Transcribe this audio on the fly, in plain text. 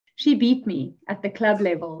She beat me at the club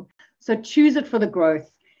level. So choose it for the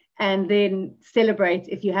growth and then celebrate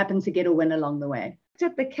if you happen to get a win along the way.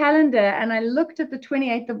 At the calendar and I looked at the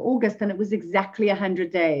 28th of August and it was exactly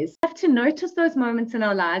 100 days. I have to notice those moments in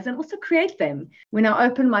our lives and also create them. When I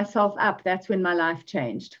opened myself up, that's when my life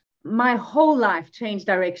changed. My whole life changed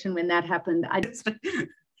direction when that happened.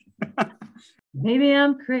 Maybe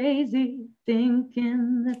I'm crazy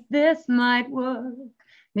thinking that this might work.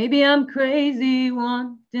 Maybe I'm crazy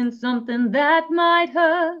wanting something that might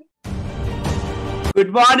hurt.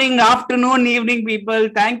 Good morning, afternoon, evening, people.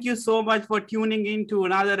 Thank you so much for tuning in to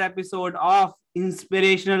another episode of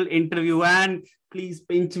Inspirational Interview. And please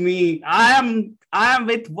pinch me. I am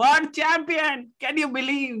with world champion. Can you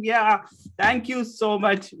believe? Yeah. Thank you so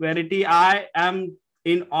much, Verity. I am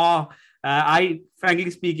in awe.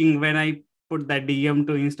 Frankly speaking, when I put that DM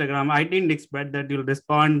to Instagram, I didn't expect that you'll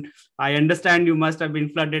respond. I understand you must have been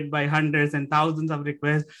flooded by hundreds and thousands of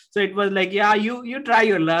requests. So it was like, yeah, you try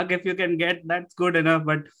your luck. If you can get, that's good enough.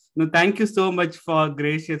 But no, thank you so much for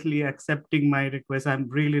graciously accepting my request. I'm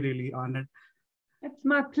really, really honored. It's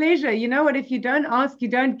my pleasure. You know what? If you don't ask, you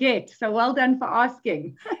don't get. So well done for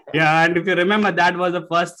asking. Yeah. And if you remember, that was the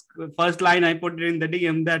first line I put in the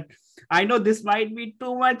DM, that I know this might be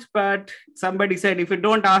too much, but somebody said, if you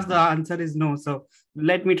don't ask, the answer is no. So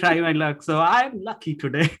let me try my luck. So I'm lucky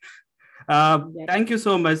today. Thank you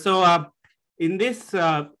so much. So in this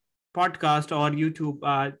podcast or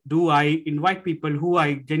YouTube, do I invite people who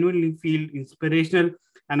I genuinely feel inspirational,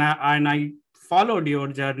 and I followed your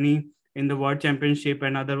journey in the World Championship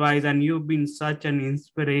and otherwise, and you've been such an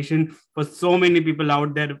inspiration for so many people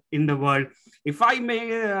out there in the world. If I may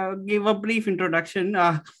give a brief introduction,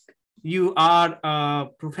 you are a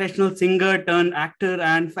professional singer turned actor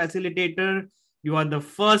and facilitator. You are the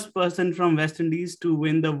first person from West Indies to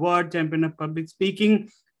win the World Champion of Public Speaking.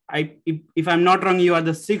 If I'm not wrong, you are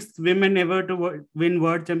the 6th woman ever to win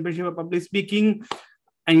World Championship of Public Speaking.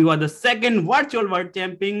 And you are the 2nd virtual World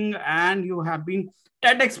Champion. And you have been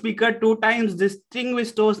TEDx speaker 2 times,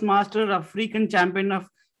 distinguished Toastmaster, African champion of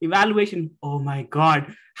evaluation. Oh my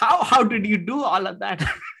God. How did you do all of that?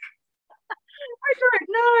 I don't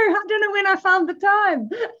know. I don't know when I found the time.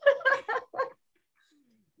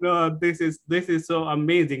 No, this is so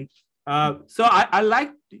amazing. So I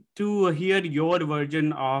like to hear your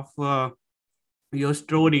version of your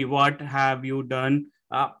story. What have you done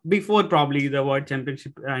before probably the World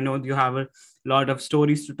Championship? I know you have a lot of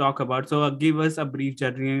stories to talk about. So give us a brief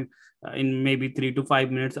journey in maybe 3 to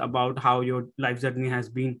 5 minutes about how your life journey has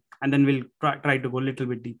been. And then we'll try to go a little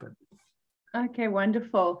bit deeper. Okay,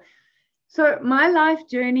 wonderful. So my life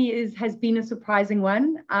journey has been a surprising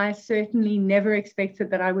one. I certainly never expected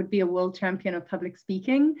that I would be a world champion of public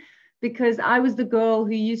speaking, because I was the girl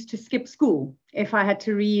who used to skip school. If I had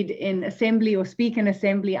to read in assembly or speak in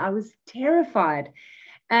assembly, I was terrified.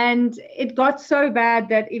 And it got so bad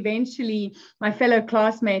that eventually my fellow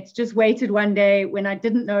classmates just waited one day when I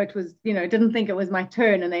didn't know it was, didn't think it was my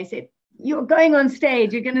turn. And they said, "You're going on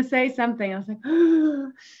stage, you're going to say something." I was like,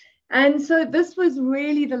 oh. And so this was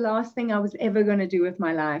really the last thing I was ever going to do with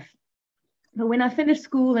my life. But when I finished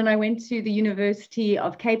school and I went to the University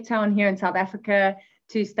of Cape Town here in South Africa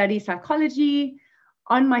to study psychology,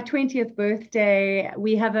 on my 20th birthday,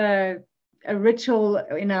 we have a ritual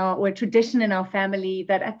or a tradition in our family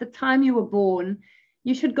that at the time you were born,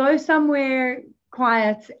 you should go somewhere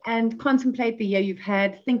quiet and contemplate the year you've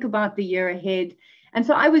had, think about the year ahead. And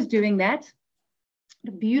so I was doing that.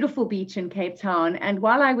 The beautiful beach in Cape Town. And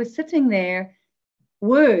while I was sitting there,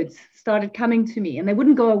 words started coming to me and they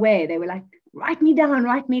wouldn't go away. They were like, write me down,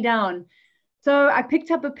 write me down. So I picked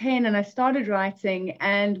up a pen and I started writing.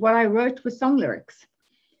 And what I wrote was song lyrics.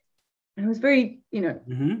 And it was very,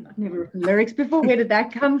 I've never written lyrics before. Where did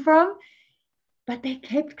that come from? But they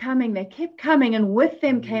kept coming. And with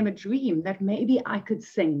them came a dream that maybe I could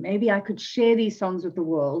sing. Maybe I could share these songs with the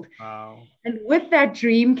world. Wow. And with that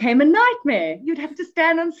dream came a nightmare. You'd have to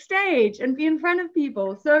stand on stage and be in front of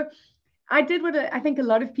people. So I did what I think a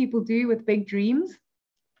lot of people do with big dreams.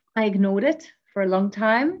 I ignored it for a long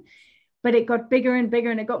time, but it got bigger and bigger,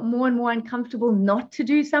 and it got more and more uncomfortable not to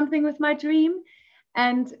do something with my dream.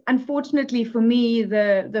 And unfortunately for me,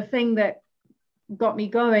 the thing that got me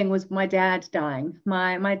going was my dad dying.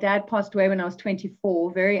 My dad passed away when I was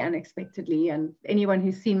 24, very unexpectedly. And anyone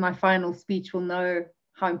who's seen my final speech will know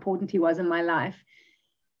how important he was in my life.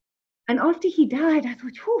 And after he died, I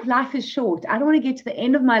thought, life is short. I don't want to get to the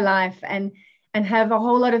end of my life and have a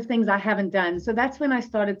whole lot of things I haven't done. So that's when I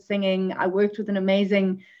started singing. I worked with an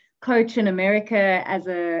amazing coach in America as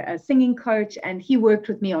a singing coach, and he worked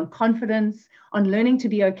with me on confidence, on learning to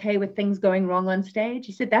be okay with things going wrong on stage.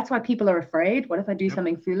 He said, that's why people are afraid. What if I do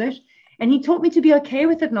something foolish? And he taught me to be okay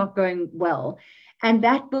with it not going well. And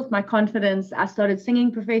that built my confidence. I started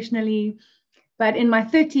singing professionally. But in my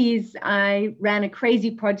 30s, I ran a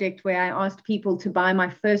crazy project where I asked people to buy my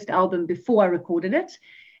first album before I recorded it.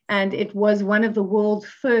 And it was one of the world's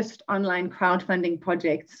first online crowdfunding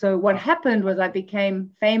projects. So what happened was I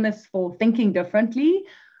became famous for thinking differently,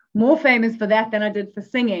 more famous for that than I did for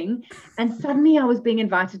singing. And suddenly I was being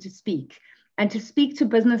invited to speak, and to speak to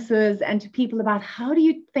businesses and to people about how do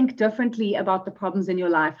you think differently about the problems in your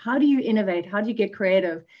life? How do you innovate? How do you get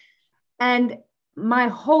creative? And my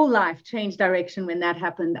whole life changed direction when that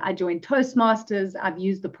happened. I joined Toastmasters. I've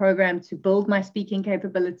used the program to build my speaking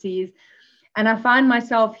capabilities. And I find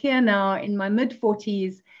myself here now in my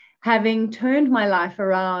mid-40s, having turned my life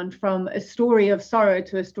around from a story of sorrow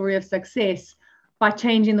to a story of success by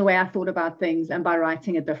changing the way I thought about things and by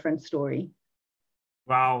writing a different story.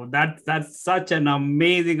 Wow, that's such an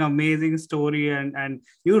amazing story. And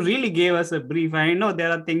you really gave us a brief. I know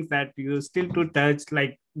there are things that you still to touch,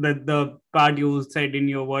 like the part you said in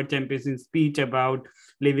your World Championship speech about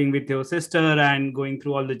living with your sister and going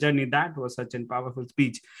through all the journey. That was such a powerful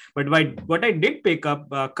speech. But what I did pick up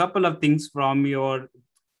a couple of things from your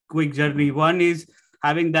quick journey. One is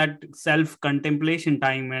having that self-contemplation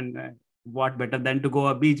time, and what better than to go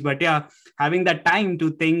a beach. But yeah, having that time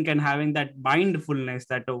to think and having that mindfulness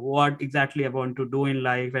that what exactly I want to do in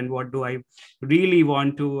life and what do I really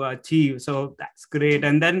want to achieve. So that's great.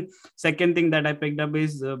 And then second thing that I picked up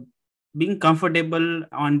is being comfortable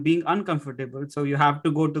on being uncomfortable. So you have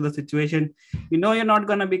to go to the situation, you're not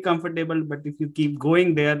going to be comfortable, but if you keep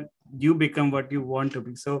going there, you become what you want to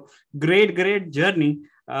be. So great journey.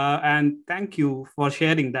 And thank you for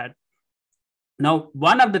sharing that. Now,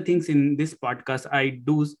 one of the things in this podcast, I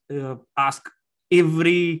do ask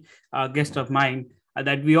every guest of mine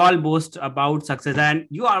that we all boast about success, and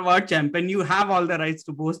you are world champion. You have all the rights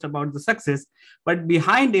to boast about the success, but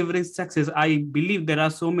behind every success, I believe there are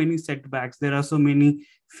so many setbacks. There are so many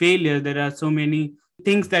failures. There are so many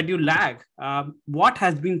things that you lack. What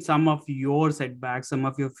has been some of your setbacks, some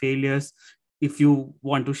of your failures, if you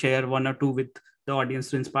want to share one or two with the audience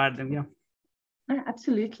to inspire them? Yeah,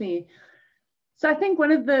 absolutely. So I think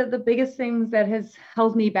one of the biggest things that has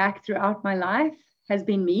held me back throughout my life has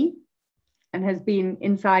been me, and has been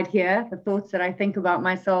inside here, the thoughts that I think about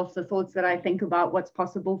myself, the thoughts that I think about what's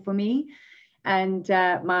possible for me, and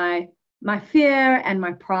my fear and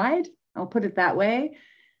my pride, I'll put it that way.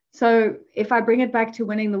 So if I bring it back to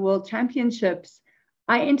winning the World Championships,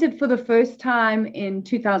 I entered for the first time in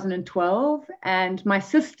 2012, and my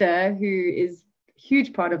sister, who is a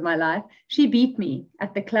huge part of my life, she beat me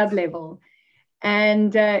at the club level.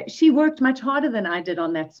 And she worked much harder than I did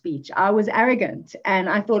on that speech. I was arrogant and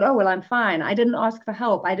I thought, oh, well, I'm fine. I didn't ask for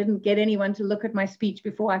help. I didn't get anyone to look at my speech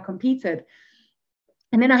before I competed.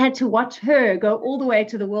 And then I had to watch her go all the way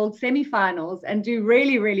to the world semifinals and do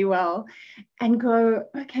really, really well and go,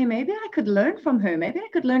 okay, maybe I could learn from her. Maybe I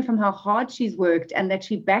could learn from how hard she's worked and that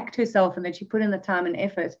she backed herself and that she put in the time and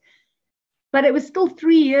effort. But it was still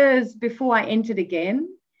 3 years before I entered again.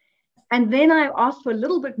 And then I asked for a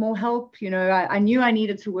little bit more help. I knew I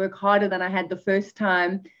needed to work harder than I had the first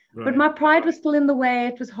time, right. But my pride was still in the way.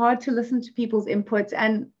 It was hard to listen to people's inputs,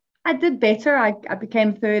 and I did better. I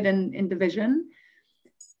became third in division.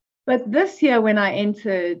 But this year when I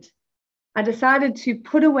entered, I decided to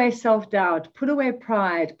put away self-doubt, put away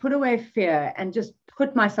pride, put away fear, and just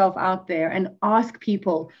put myself out there and ask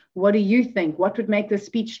people, what do you think? What would make this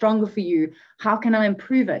speech stronger for you? How can I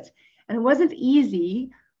improve it? And it wasn't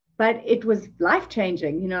easy, but it was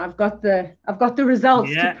life-changing. I've got the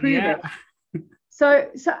results to prove it. So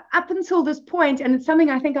up until this point, and it's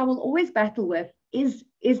something I think I will always battle with, is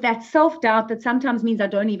that self-doubt that sometimes means I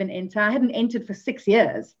don't even enter. I hadn't entered for 6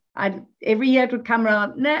 years. Every year it would come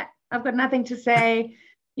around, nah, I've got nothing to say.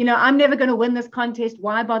 I'm never going to win this contest.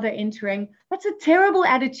 Why bother entering? That's a terrible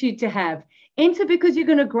attitude to have. Enter because you're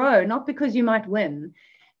going to grow, not because you might win.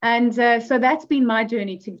 And so that's been my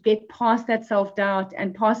journey, to get past that self-doubt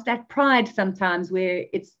and past that pride sometimes where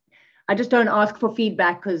I just don't ask for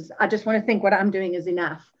feedback because I just want to think what I'm doing is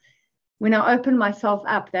enough. When I opened myself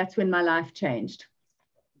up, that's when my life changed.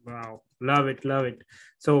 Wow. Love it.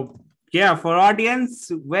 So yeah, for audience,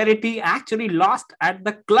 Verity actually lost at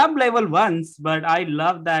the club level once, but I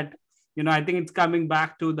love that. I think it's coming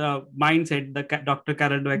back to the mindset. Dr.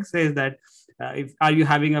 Carol Dweck says that if are you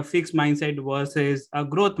having a fixed mindset versus a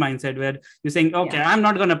growth mindset, where you're saying, okay, I'm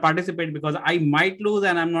not going to participate because I might lose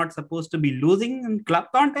and I'm not supposed to be losing in club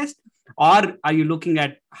contest? Or are you looking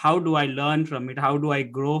at how do I learn from it? How do I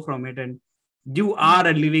grow from it? And you are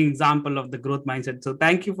a living example of the growth mindset. So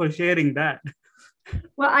thank you for sharing that.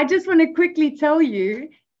 Well, I just want to quickly tell you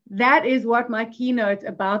that is what my keynote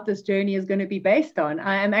about this journey is going to be based on.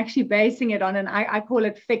 I am actually basing it on, and I call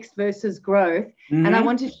it fixed versus growth. Mm-hmm. And I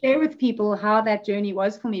want to share with people how that journey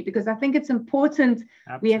was for me, because I think it's important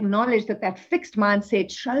we acknowledge that fixed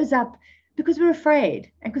mindset shows up because we're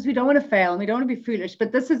afraid and because we don't want to fail and we don't want to be foolish.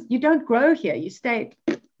 But you don't grow here. You stay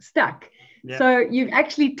stuck. Yeah. So you've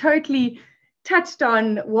actually totally touched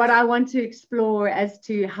on what I want to explore as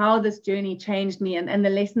to how this journey changed me and the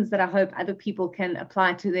lessons that I hope other people can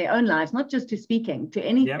apply to their own lives, not just to speaking, to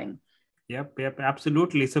anything. Yep,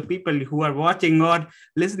 absolutely. So people who are watching or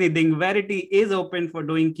listening, think Verity is open for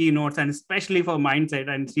doing keynotes, and especially for mindset.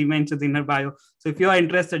 And she mentions in her bio. So if you are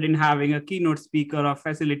interested in having a keynote speaker or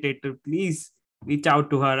facilitator, please reach out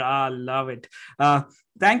to her. I love it.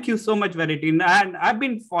 Thank you so much, Verity. And I've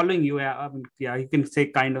been following you. You can say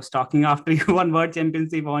kind of stalking after you won World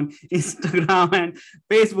Championship on Instagram and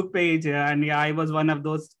Facebook page. And I was one of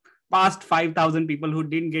those past 5,000 people who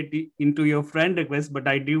didn't get into your friend request, but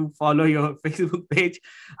I do follow your Facebook page.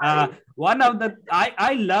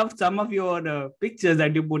 I love some of your pictures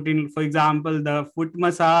that you put in, for example, the foot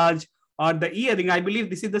massage or the earring. I believe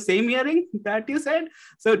this is the same earring that you said.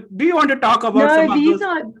 So do you want to talk about some of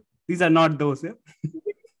those? These are not those. Yeah?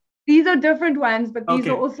 These are different ones, but these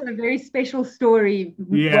are also a very special story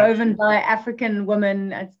woven by African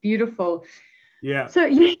women. It's beautiful. Yeah. So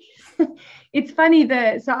it's funny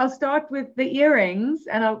so I'll start with the earrings,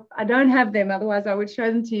 and I don't have them, otherwise I would show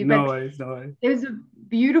them to you. No worries. There's a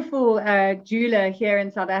beautiful jeweler here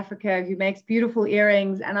in South Africa who makes beautiful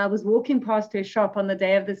earrings, and I was walking past her shop on the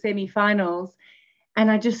day of the semi-finals, and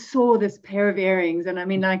I just saw this pair of earrings. And I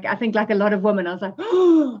mean, I think like a lot of women, I was like,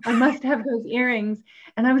 oh, I must have those earrings.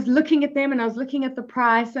 And I was looking at them and I was looking at the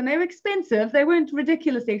price, and they were expensive. They weren't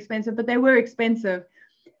ridiculously expensive, but they were expensive.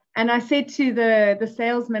 And I said to the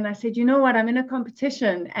salesman, I said, you know what, I'm in a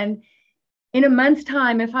competition, and in a month's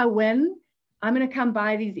time, if I win, I'm going to come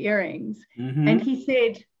buy these earrings. Mm-hmm. And he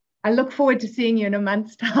said, I look forward to seeing you in a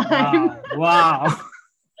month's time. Wow.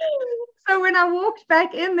 So when I walked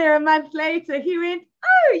back in there a month later, he went,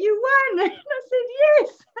 oh, you won. And I said,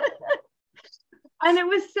 yes. And it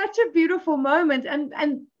was such a beautiful moment.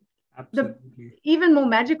 And the even more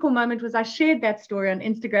magical moment was I shared that story on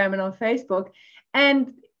Instagram and on Facebook.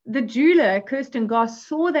 And the jeweler, Kirsten Goss,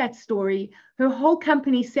 saw that story. Her whole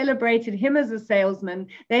company celebrated him as a salesman.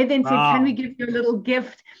 They then said, can we give you a little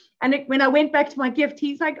gift? And when I went back to my gift,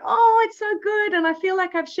 he's like, oh, it's so good. And I feel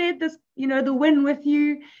like I've shared this, the win with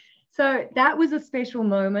you. So that was a special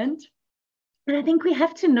moment. And I think we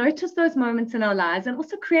have to notice those moments in our lives and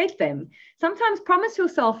also create them. Sometimes promise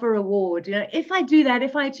yourself a reward. If I do that,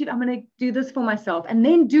 if I achieve, I'm going to do this for myself, and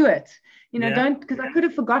then do it. Don't, because I could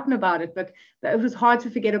have forgotten about it, but it was hard to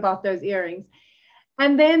forget about those earrings.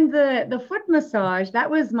 And then the foot massage, that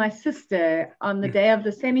was my sister on the day of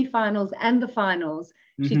the semifinals and the finals.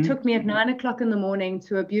 She took me at 9:00 in the morning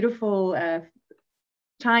to a beautiful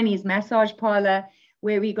Chinese massage parlor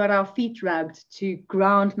where we got our feet rubbed to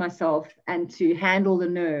ground myself and to handle the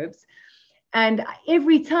nerves. And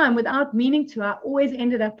every time, without meaning to, I always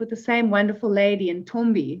ended up with the same wonderful lady in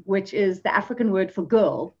Tombi, which is the African word for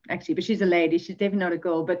girl, actually, but she's a lady. She's definitely not a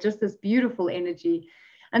girl, but just this beautiful energy.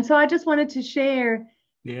 And so I just wanted to share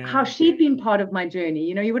how she'd been part of my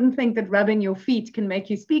journey. You wouldn't think that rubbing your feet can make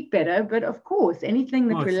you speak better, but of course, anything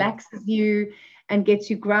that relaxes you and gets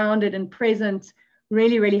you grounded and present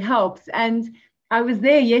really, really helps. And I was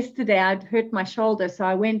there yesterday. I'd hurt my shoulder, so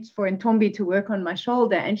I went for Ntombi to work on my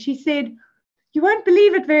shoulder. And she said, you won't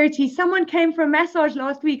believe it, Verity. Someone came for a massage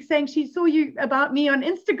last week saying she saw you about me on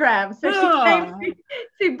Instagram. So she came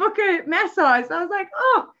to book a massage. I was like,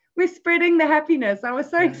 oh, we're spreading the happiness. I was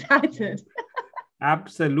so excited.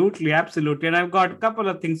 Absolutely. And I've got a couple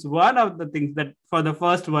of things. One of the things that for the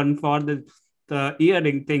first one, for the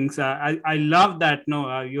earring things, I love that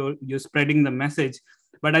you're spreading the message.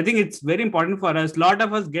 But I think it's very important for us. A lot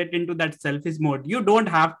of us get into that selfish mode. You don't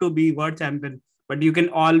have to be world champion, but you can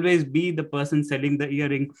always be the person selling the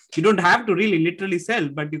earring. You don't have to really literally sell,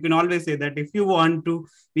 but you can always say that if you want to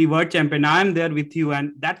be world champion, I'm there with you.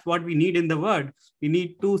 And that's what we need in the world. We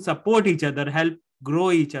need to support each other, help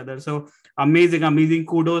grow each other. So amazing.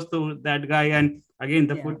 Kudos to that guy. And again,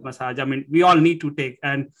 the foot massage. I mean, we all need to take.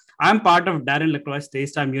 And I'm part of Darren LaCroix's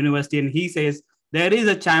Taste Time University. And he says there is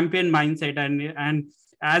a champion mindset. And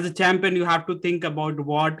as a champion, you have to think about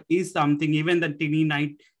what is something, even the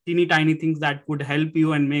teeny tiny things that could help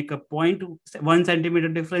you and make a 0.1 centimeter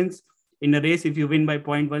difference in a race. If you win by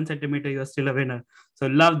 0.1 centimeter, you're still a winner. So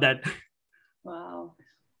love that. Wow.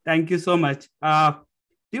 Thank you so much.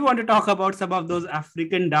 Do you want to talk about some of those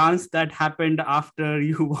African dance that happened after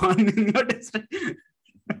you won in your district?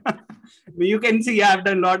 You can see I've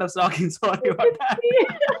done a lot of talking. Sorry about that.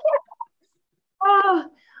 Oh,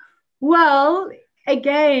 well,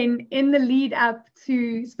 again, in the lead up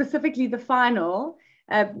to specifically the final,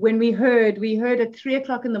 when we heard at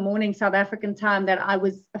 3:00 in the morning South African time that I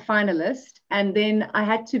was a finalist, and then I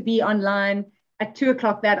had to be online at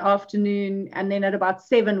 2:00 that afternoon, and then at about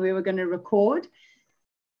 7 we were going to record.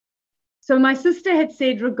 So my sister had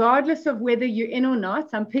said, regardless of whether you're in or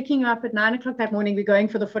not, I'm picking you up at 9:00 that morning. We're going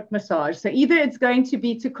for the foot massage. So either it's going to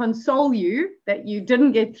be to console you that you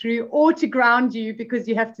didn't get through, or to ground you because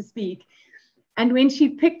you have to speak. And when she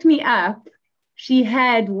picked me up, she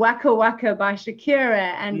had Waka Waka by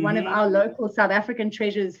Shakira and one of our local South African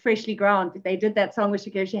treasures, Freshly Ground. They did that song with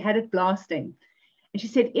Shakira. She had it blasting. And she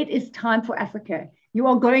said, it is time for Africa. You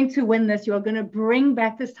are going to win this. You are going to bring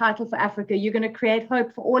back this title for Africa. You're going to create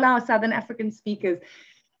hope for all our Southern African speakers.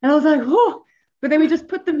 And I was like, oh, but then we just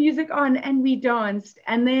put the music on and we danced.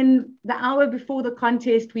 And then the hour before the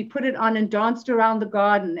contest, we put it on and danced around the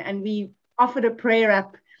garden. And we offered a prayer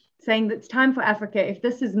up saying that it's time for Africa. If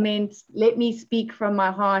this is meant, let me speak from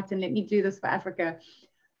my heart and let me do this for Africa.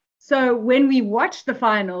 So when we watched the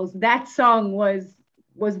finals, that song was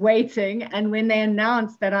waiting, and when they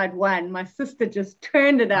announced that I'd won, my sister just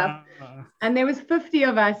turned it up, and there was 50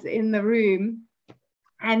 of us in the room,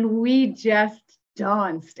 and we just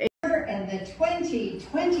danced. And the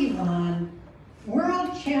 2021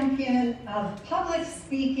 World Champion of Public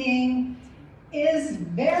Speaking is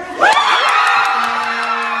Verity.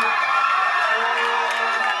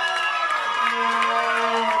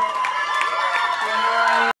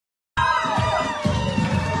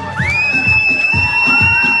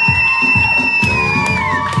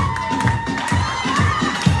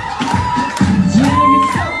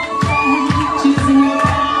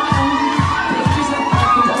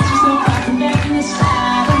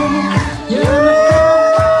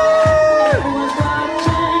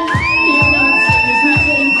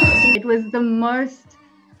 The most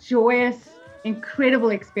joyous,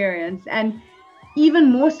 incredible experience, and even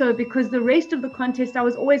more so because the rest of the contest I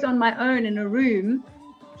was always on my own in a room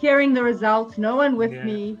hearing the results, no one with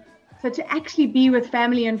me. So to actually be with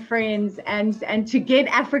family and friends and to get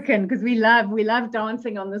African, because we love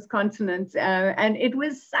dancing on this continent, and it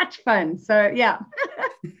was such fun. So yeah.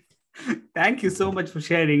 Thank you so much for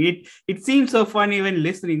sharing it. It seems so fun even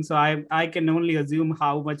listening. So I can only assume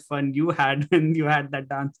how much fun you had when you had that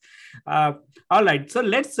dance. All right. So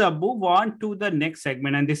let's move on to the next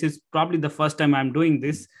segment. And this is probably the first time I'm doing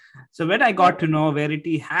this. So when I got to know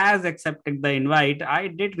Verity has accepted the invite, I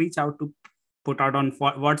did reach out to put out on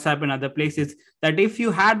WhatsApp and other places that if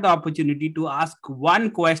you had the opportunity to ask one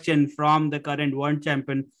question from the current world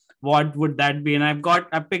champion, what would that be? And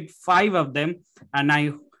I picked 5 of them, and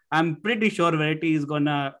I'm pretty sure Verity is going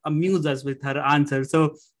to amuse us with her answer.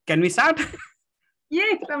 So can we start?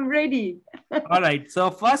 Yes, I'm ready. All right.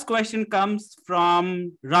 So first question comes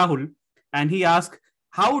from Rahul, and he asked,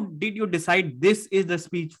 how did you decide this is the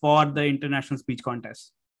speech for the international speech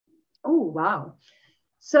contest? Oh, wow.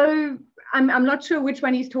 So I'm not sure which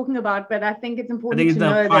one he's talking about, but I think it's important to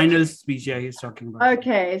know. I think it's the final speech he's talking about.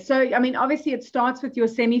 Okay. So, I mean, obviously it starts with your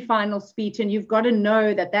semi-final speech, and you've got to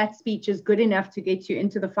know that that speech is good enough to get you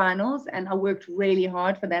into the finals. And I worked really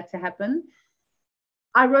hard for that to happen.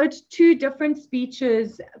 I wrote 2 different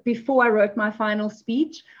speeches before I wrote my final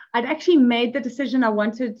speech. I'd actually made the decision I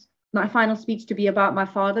wanted my final speech to be about my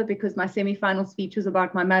father because my semi-final speech was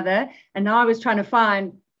about my mother. And now I was trying to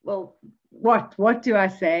find, well, what do I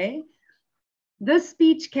say? This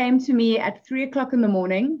speech came to me at 3:00 in the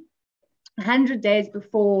morning, 100 days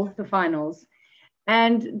before the finals.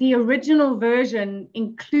 And the original version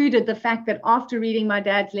included the fact that after reading my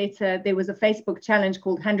dad's letter, there was a Facebook challenge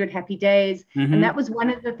called 100 Happy Days. And that was one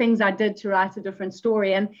of the things I did to write a different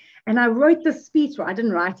story. And I wrote this speech, well, I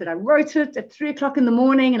didn't write it. I wrote it at 3:00 in the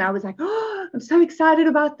morning, and I was like, oh, I'm so excited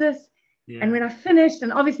about this. Yeah. And when I finished,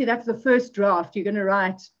 and obviously that's the first draft, you're going to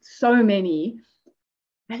write so many.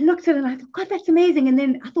 I looked at it and I thought, God, that's amazing. And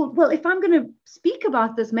then I thought, well, if I'm going to speak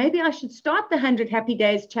about this, maybe I should start the 100 Happy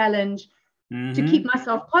Days challenge to keep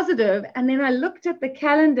myself positive. And then I looked at the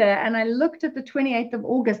calendar and I looked at the 28th of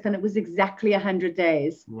August, and it was exactly 100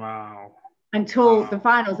 days. Wow. Until the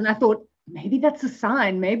finals. And I thought, maybe that's a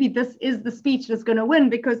sign. Maybe this is the speech that's going to win,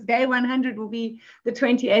 because day 100 will be the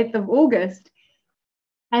 28th of August.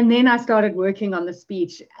 And then I started working on the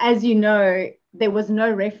speech. As you know, there was no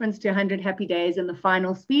reference to 100 Happy Days in the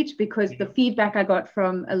final speech because the feedback I got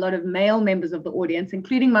from a lot of male members of the audience,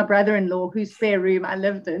 including my brother-in-law, whose spare room I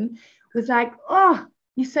lived in, was like, oh,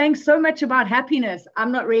 you're saying so much about happiness.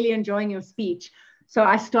 I'm not really enjoying your speech. So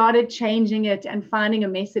I started changing it and finding a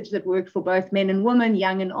message that worked for both men and women,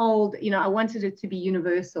 young and old. You know, I wanted it to be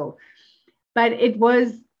universal. But it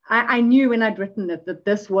was, I knew when I'd written it that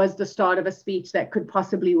this was the start of a speech that could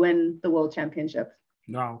possibly win the World Championship.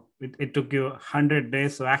 Wow. It took you 100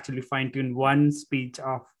 days to actually fine-tune one speech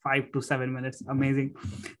of 5 to 7 minutes. Amazing.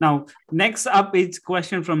 Now, next up is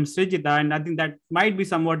question from Srijita, and I think that might be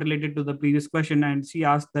somewhat related to the previous question. And she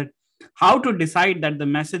asked that how to decide that the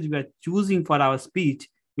message we are choosing for our speech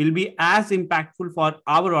will be as impactful for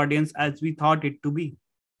our audience as we thought it to be.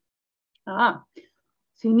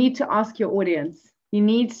 So you need to ask your audience. You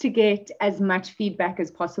need to get as much feedback as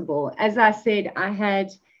possible. As I said, I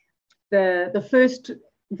had the first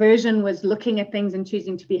version was looking at things and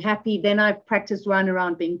choosing to be happy. Then I practiced one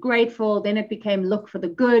around being grateful. Then it became look for the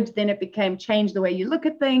good. Then it became change the way you look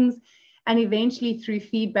at things. And eventually through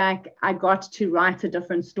feedback, I got to write a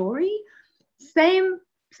different story. Same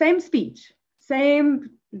speech,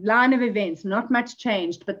 same line of events, not much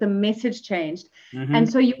changed, but the message changed. Mm-hmm. And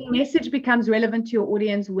so your message becomes relevant to your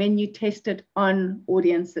audience when you test it on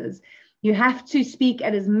audiences. You have to speak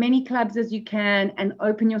at as many clubs as you can and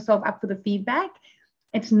open yourself up for the feedback.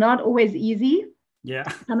 It's not always easy. Yeah.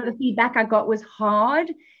 Some of the feedback I got was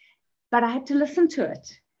hard, but I had to listen to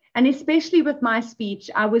it. And especially with my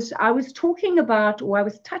speech, I was talking about, or I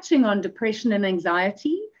was touching on depression and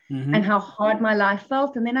anxiety. Mm-hmm. And how hard my life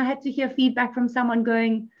felt. And then I had to hear feedback from someone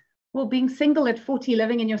going, well, being single at 40,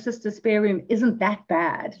 living in your sister's spare room, isn't that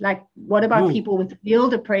bad? Like, what about people with real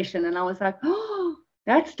depression? And I was like, oh,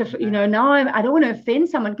 that's different. You know, now I don't want to offend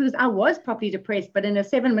someone because I was properly depressed, but in a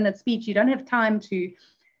 7-minute speech, you don't have time to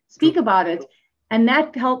speak about it. And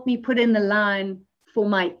that helped me put in the line for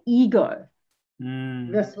my ego.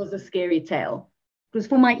 This was a scary tale. It was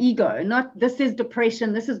for my ego, not this is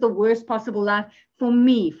depression. This is the worst possible life for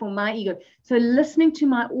me, for my ego. So listening to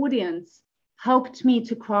my audience helped me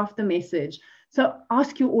to craft the message. So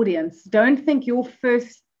ask your audience. Don't think your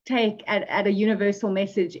first take at a universal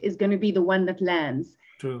message is going to be the one that lands.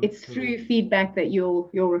 It's through feedback that you'll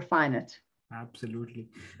refine it. Absolutely.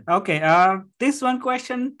 Okay. This one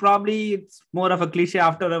question, probably it's more of a cliche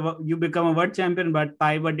after you become a world champion, but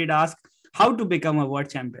Taiba did ask how to become a world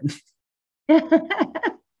champion.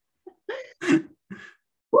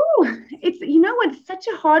 It's, you know, it's such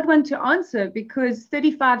a hard one to answer because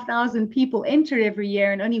 35,000 people enter every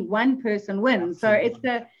year and only one person wins. Absolutely.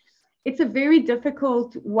 So it's a very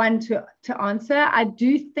difficult one to answer. I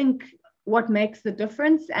do think what makes the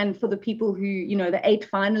difference, and for the people who, you know, the 8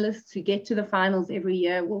 finalists who get to the finals every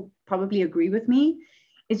year will probably agree with me,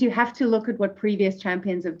 is you have to look at what previous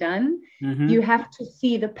champions have done. Mm-hmm. You have to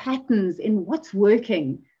see the patterns in what's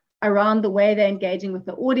working around the way they're engaging with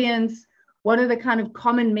the audience. What are the kind of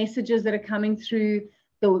common messages that are coming through,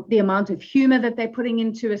 the amount of humor that they're putting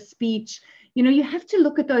into a speech. You know, you have to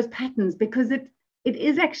look at those patterns because it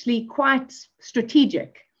is actually quite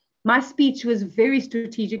strategic. My speech was very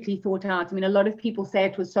strategically thought out. I mean, a lot of people say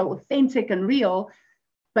it was so authentic and real,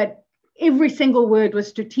 but every single word was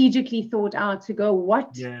strategically thought out to go,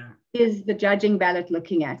 what is the judging ballot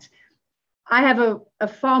looking at? I have a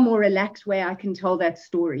far more relaxed way I can tell that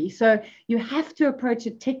story. So you have to approach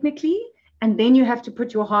it technically, and then you have to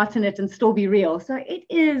put your heart in it and still be real. So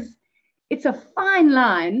it's a fine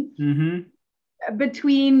line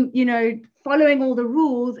between, you know, following all the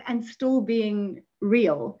rules and still being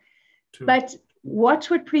real. True. But watch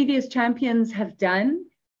what previous champions have done,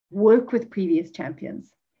 work with previous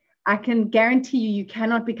champions. I can guarantee you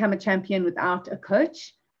cannot become a champion without a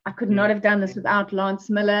coach. I could not have done this without Lance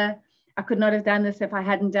Miller. I could not have done this if I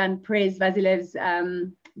hadn't done Prez Vasilev's,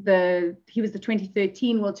 he was the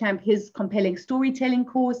 2013 world champ, his compelling storytelling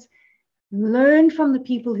course. Learn from the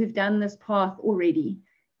people who've done this path already.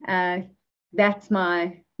 That's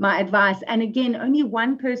my advice. And again, only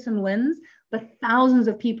one person wins, but thousands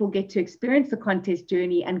of people get to experience the contest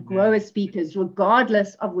journey and grow as speakers,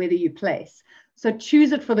 regardless of whether you place. So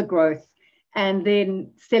choose it for the growth and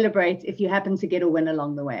then celebrate if you happen to get a win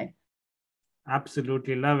along the way.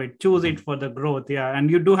 Absolutely love it. Choose it for the growth. Yeah.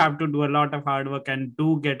 And you do have to do a lot of hard work and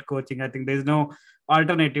do get coaching. I think there's no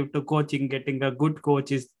alternative to coaching. Getting a good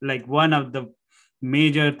coach is like one of the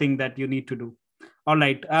major thing that you need to do. All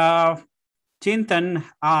right. Chintan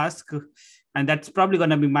asked, and that's probably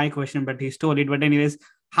going to be my question, but he stole it. But anyways,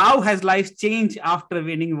 how has life changed after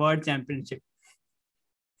winning world championship?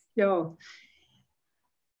 Sure.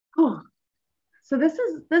 Oh. So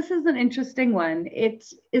this is an interesting one. It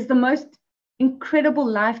is the most incredible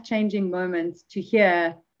life-changing moment to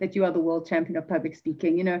hear that you are the world champion of public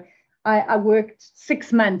speaking. You know, I worked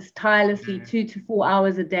 6 months tirelessly, 2 to 4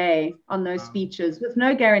 hours a day on those speeches with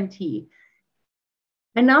no guarantee.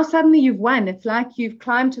 And now suddenly you've won. It's like you've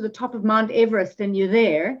climbed to the top of Mount Everest and you're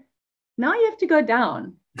there. Now you have to go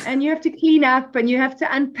down and you have to clean up and you have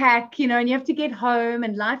to unpack, you know, and you have to get home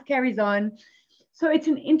and life carries on. So it's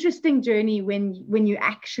an interesting journey when you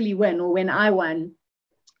actually win, or when I won.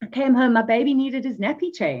 I came home, my baby needed his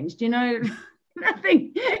nappy changed, you know,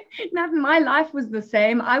 nothing, my life was the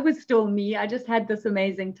same. I was still me. I just had this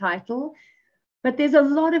amazing title. But there's a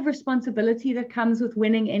lot of responsibility that comes with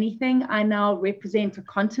winning anything. I now represent a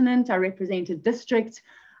continent. I represent a district.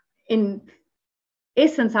 In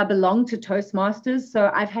essence, I belong to Toastmasters.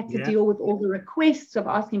 So I've had to deal with all the requests of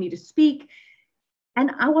asking me to speak.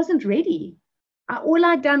 And I wasn't ready. All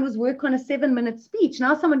I'd done was work on a 7-minute speech.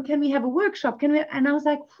 Now someone, can we have a workshop? Can we? And I was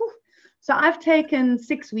like, whew. So I've taken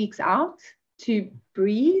 6 weeks out to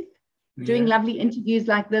breathe. Doing lovely interviews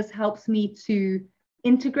like this helps me to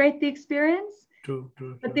integrate the experience. True.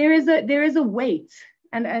 But there is a weight.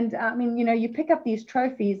 And I mean, you know, you pick up these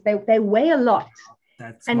trophies, they weigh a lot.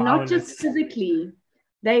 That's and marvelous. Not just physically.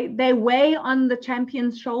 They weigh on the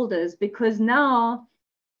champion's shoulders, because now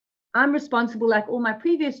I'm responsible, like all my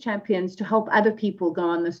previous champions, to help other people go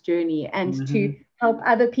on this journey and to help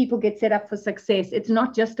other people get set up for success. It's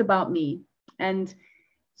not just about me. And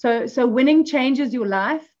so winning changes your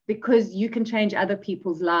life, because you can change other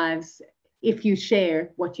people's lives if you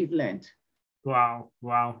share what you've learned. Wow.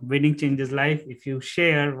 Winning changes life if you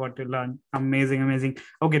share what you learn. Amazing.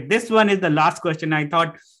 Okay, this one is the last question. I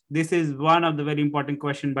thought this is one of the very important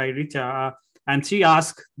question by Richa. And she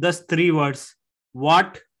asked just 3 words.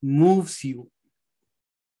 What moves you?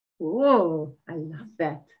 Oh, I love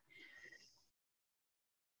that.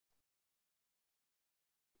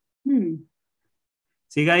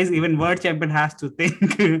 See, guys, even world champion has to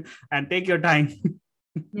think and take your time.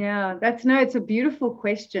 Yeah, it's a beautiful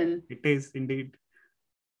question. It is indeed.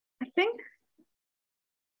 I think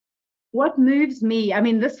what moves me, I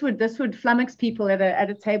mean, this would flummox people at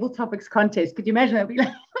a table topics contest. Could you imagine? That'd be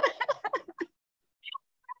like,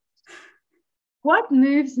 what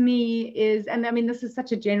moves me is, and I mean, this is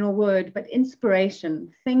such a general word, but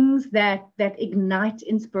inspiration, things that ignite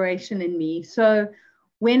inspiration in me. So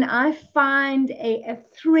when I find a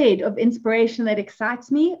thread of inspiration that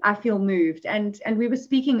excites me, I feel moved. And we were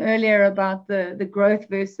speaking earlier about the growth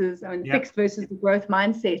versus, fixed versus the growth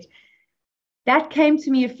mindset. That came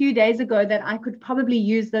to me a few days ago, that I could probably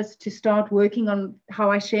use this to start working on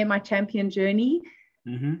how I share my champion journey.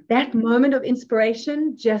 That moment of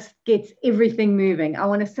inspiration just gets everything moving. I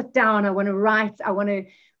want to sit down, I want to write, I want to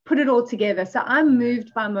put it all together. So I'm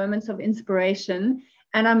moved by moments of inspiration.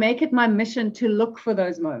 And I make it my mission to look for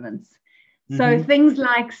those moments. So things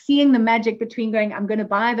like seeing the magic between going, I'm going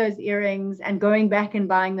to buy those earrings, and going back and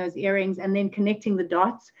buying those earrings, and then connecting the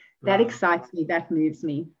dots, that excites me, that moves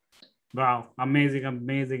me. Wow,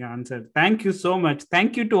 amazing answer. Thank you so much.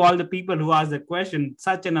 Thank you to all the people who asked the question.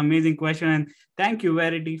 Such an amazing question. And thank you,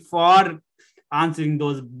 Verity, for answering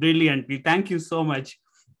those brilliantly. Thank you so much.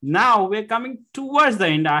 Now we're coming towards the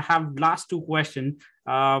end. I have last 2 questions.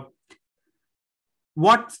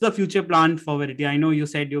 What's the future plan for Verity? I know you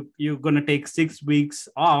said you're going to take 6 weeks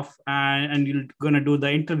off and you're going to do the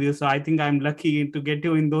interview. So I think I'm lucky to get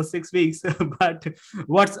you in those 6 weeks. But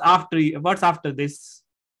what's after this?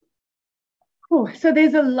 Oh, so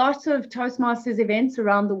there's a lot of Toastmasters events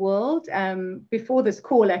around the world. Before this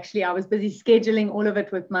call, actually, I was busy scheduling all of it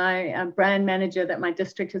with my brand manager that my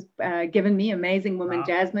district has given me, amazing woman,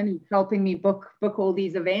 Jasmine, who's helping me book all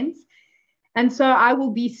these events. And so I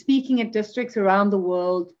will be speaking at districts around the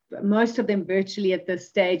world, most of them virtually at this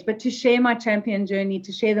stage, but to share my champion journey,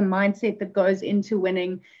 to share the mindset that goes into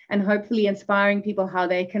winning, and hopefully inspiring people how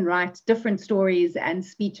they can write different stories and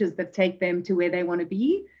speeches that take them to where they want to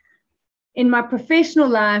be. In my professional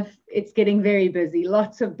life, it's getting very busy.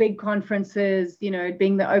 Lots of big conferences, you know,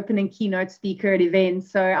 being the opening keynote speaker at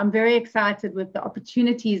events. So I'm very excited with the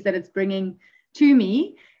opportunities that it's bringing to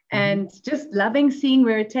me, and just loving seeing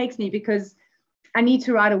where it takes me, because I need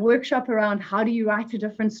to write a workshop around how do you write a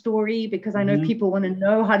different story, because I know people want to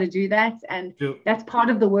know how to do that. And that's part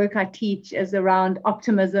of the work I teach, is around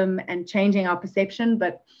optimism and changing our perception.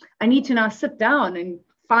 But I need to now sit down and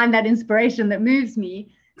find that inspiration that moves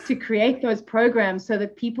me to create those programs so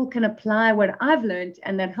that people can apply what I've learned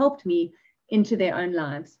and that helped me into their own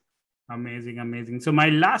lives. Amazing. So my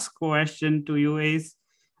last question to you is,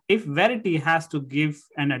 if Verity has to give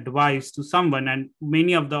an advice to someone, and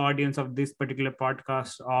many of the audience of this particular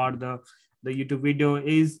podcast or the the YouTube video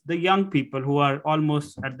is the young people who are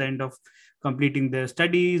almost at the end of completing their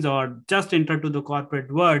studies or just enter to the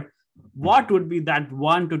corporate world. What would be that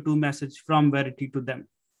 1 to 2 message from Verity to them?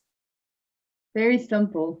 Very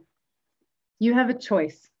simple. You have a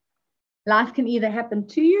choice. Life can either happen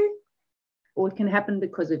to you or it can happen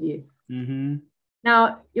because of you. Mm-hmm.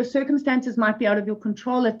 Now, your circumstances might be out of your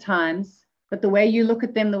control at times, but the way you look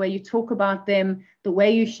at them, the way you talk about them, the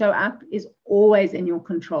way you show up is always in your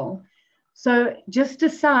control. So just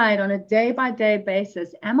decide on a day-by-day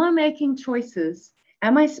basis, am I making choices?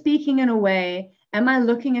 Am I speaking in a way? Am I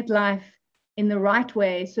looking at life in the right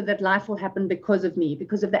way so that life will happen because of me,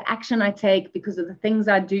 because of the action I take, because of the things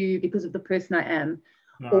I do, because of the person I am?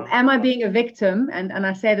 Wow. Or am I being a victim? And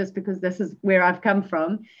I say this because this is where I've come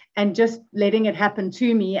from, and just letting it happen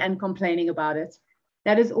to me and complaining about it.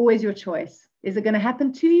 That is always your choice. Is it going to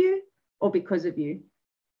happen to you or because of you?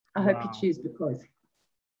 I hope you choose because.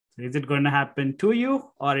 Is it going to happen to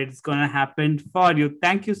you or it's going to happen for you?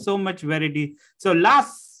 Thank you so much, Verity. So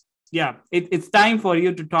it's time for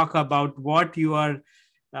you to talk about what you are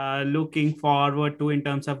looking forward to in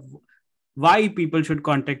terms of why people should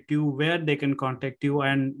contact you, where they can contact you,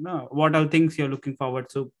 and what are things you're looking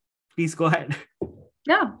forward. So please go ahead.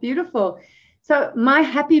 Yeah, beautiful. So my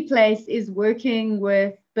happy place is working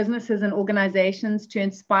with businesses and organizations to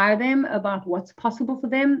inspire them about what's possible for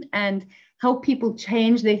them and help people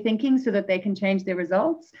change their thinking so that they can change their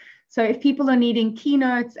results. So if people are needing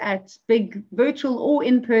keynotes at big virtual or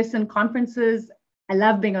in-person conferences, I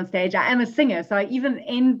love being on stage. I am a singer, so I even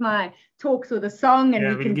end my talks with a song,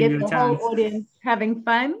 and we can get the whole audience having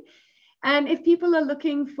fun. And if people are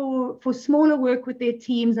looking for smaller work with their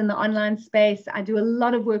teams in the online space, I do a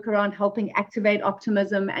lot of work around helping activate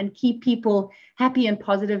optimism and keep people happy and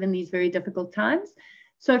positive in these very difficult times.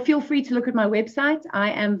 So feel free to look at my website,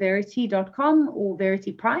 iamverity.com or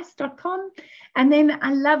verityprice.com. And then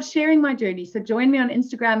I love sharing my journey. So join me on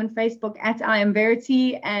Instagram and Facebook at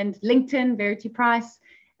iamverity, and LinkedIn, Verity Price.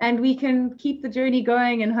 And we can keep the journey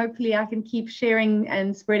going, and hopefully I can keep sharing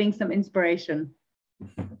and spreading some inspiration.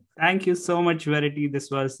 Thank you so much, Verity.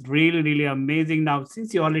 This was really, really amazing. Now,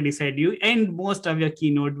 since you already said you end most of your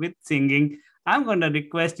keynote with singing, I'm going to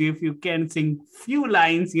request you if you can sing few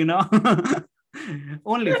lines,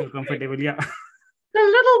 only if you're comfortable. Yeah. It's a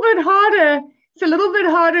little bit harder. It's a little bit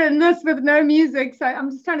harder in this with no music. So I'm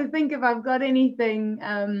just trying to think if I've got anything.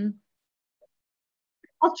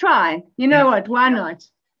 I'll try. You know what? Why not?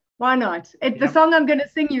 Why not? The song I'm going to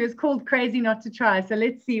sing you is called Crazy Not to Try. So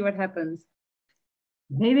let's see what happens.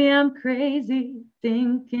 Maybe I'm crazy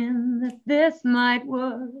thinking that this might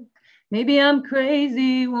work. Maybe I'm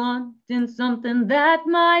crazy wanting something that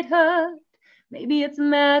might hurt. Maybe it's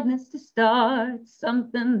madness to start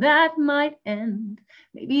something that might end.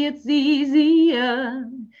 Maybe it's easier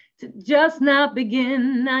to just not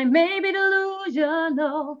begin. I may be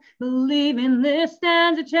delusional, believing there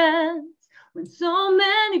stands a chance when so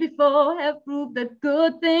many before have proved that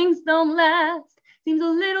good things don't last. Seems a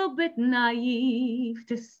little bit naive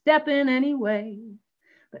to step in anyway,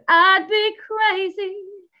 but I'd be crazy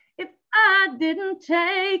if I didn't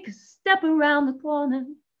take a step around the corner,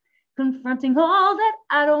 confronting all that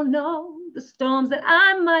I don't know, the storms that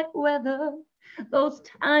I might weather, those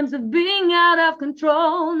times of being out of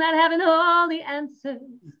control, not having all the answers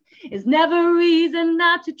is never reason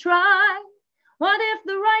not to try. What if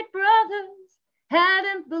the Wright brothers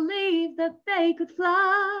hadn't believed that they could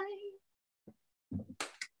fly?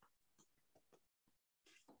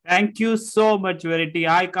 Thank you so much, Verity.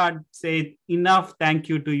 I can't say enough thank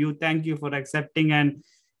you to you. Thank you for accepting, and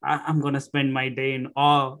I'm going to spend my day in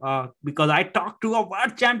awe because I talked to a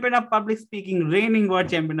world champion of public speaking, reigning world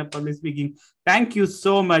champion of public speaking. Thank you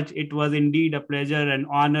so much. It was indeed a pleasure and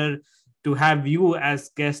honor to have you as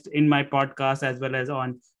guest in my podcast as well as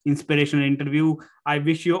on Inspirational Interview. I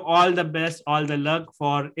wish you all the best, all the luck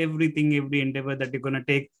for everything, every endeavor that you're going to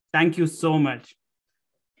take. Thank you so much.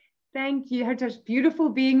 Thank you, Haritosh. Beautiful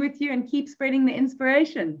being with you, and keep spreading the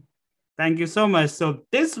inspiration. Thank you so much. So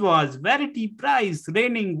this was Verity Price,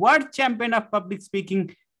 reigning world champion of public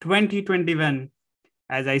speaking 2021.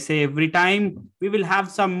 As I say every time, we will have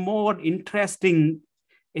some more interesting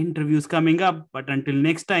interviews coming up. But until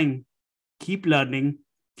next time, keep learning,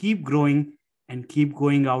 keep growing, and keep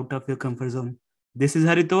going out of your comfort zone. This is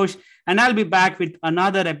Haritosh, and I'll be back with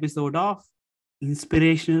another episode of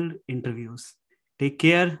Inspirational Interviews. Take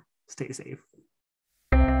care. Stay safe.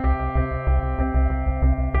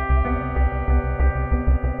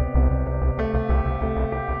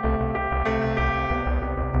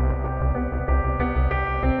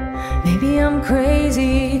 Maybe I'm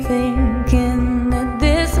crazy thinking that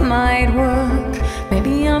this might work.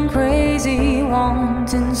 Maybe I'm crazy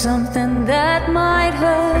wanting something that might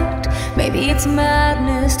hurt. Maybe it's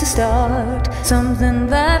madness to start something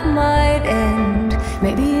that might end.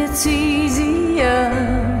 Maybe it's easier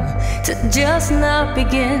to just not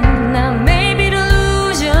begin. Now maybe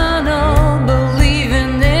delusional,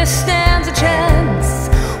 believing this stands a chance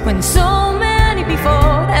when so